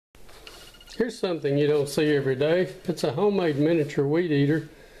Here's something you don't see every day. It's a homemade miniature weed eater.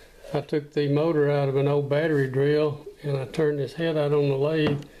 I took the motor out of an old battery drill and I turned this head out on the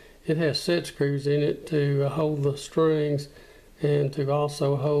lathe. It has set screws in it to hold the strings and to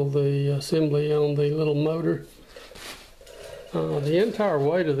also hold the assembly on the little motor. The entire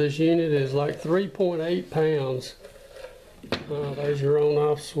weight of this unit is like 3.8 pounds. There's your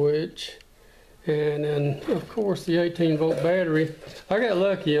on-off switch. And then, of course, the 18-volt battery. I got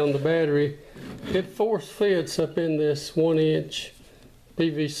lucky on the battery. It force fits up in this 1-inch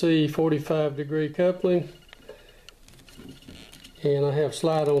PVC 45-degree coupling. And I have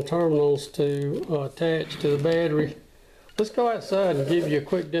slide-on terminals to attach to the battery. Let's go outside and give you a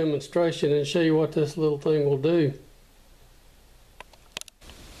quick demonstration and show you what this little thing will do.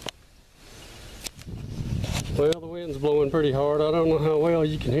 Well, the wind's blowing pretty hard. I don't know how well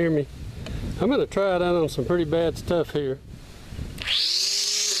you can hear me. I'm going to try it out on some pretty bad stuff here.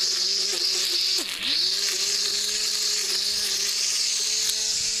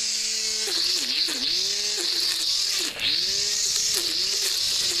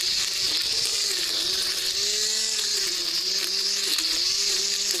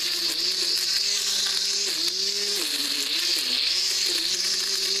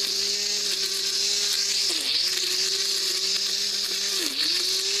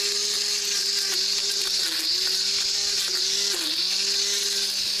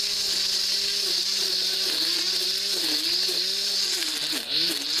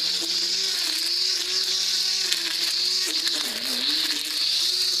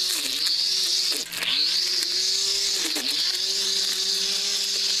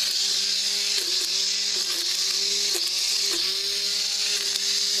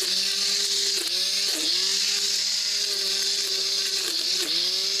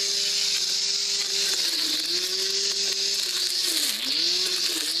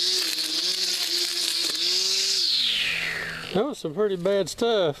 That was some pretty bad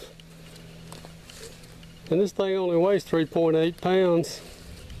stuff. And this thing only weighs 3.8 pounds.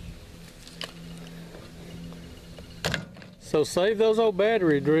 So save those old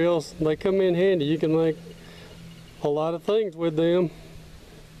battery drills. They come in handy. You can make a lot of things with them.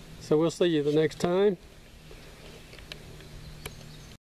 So we'll see you the next time.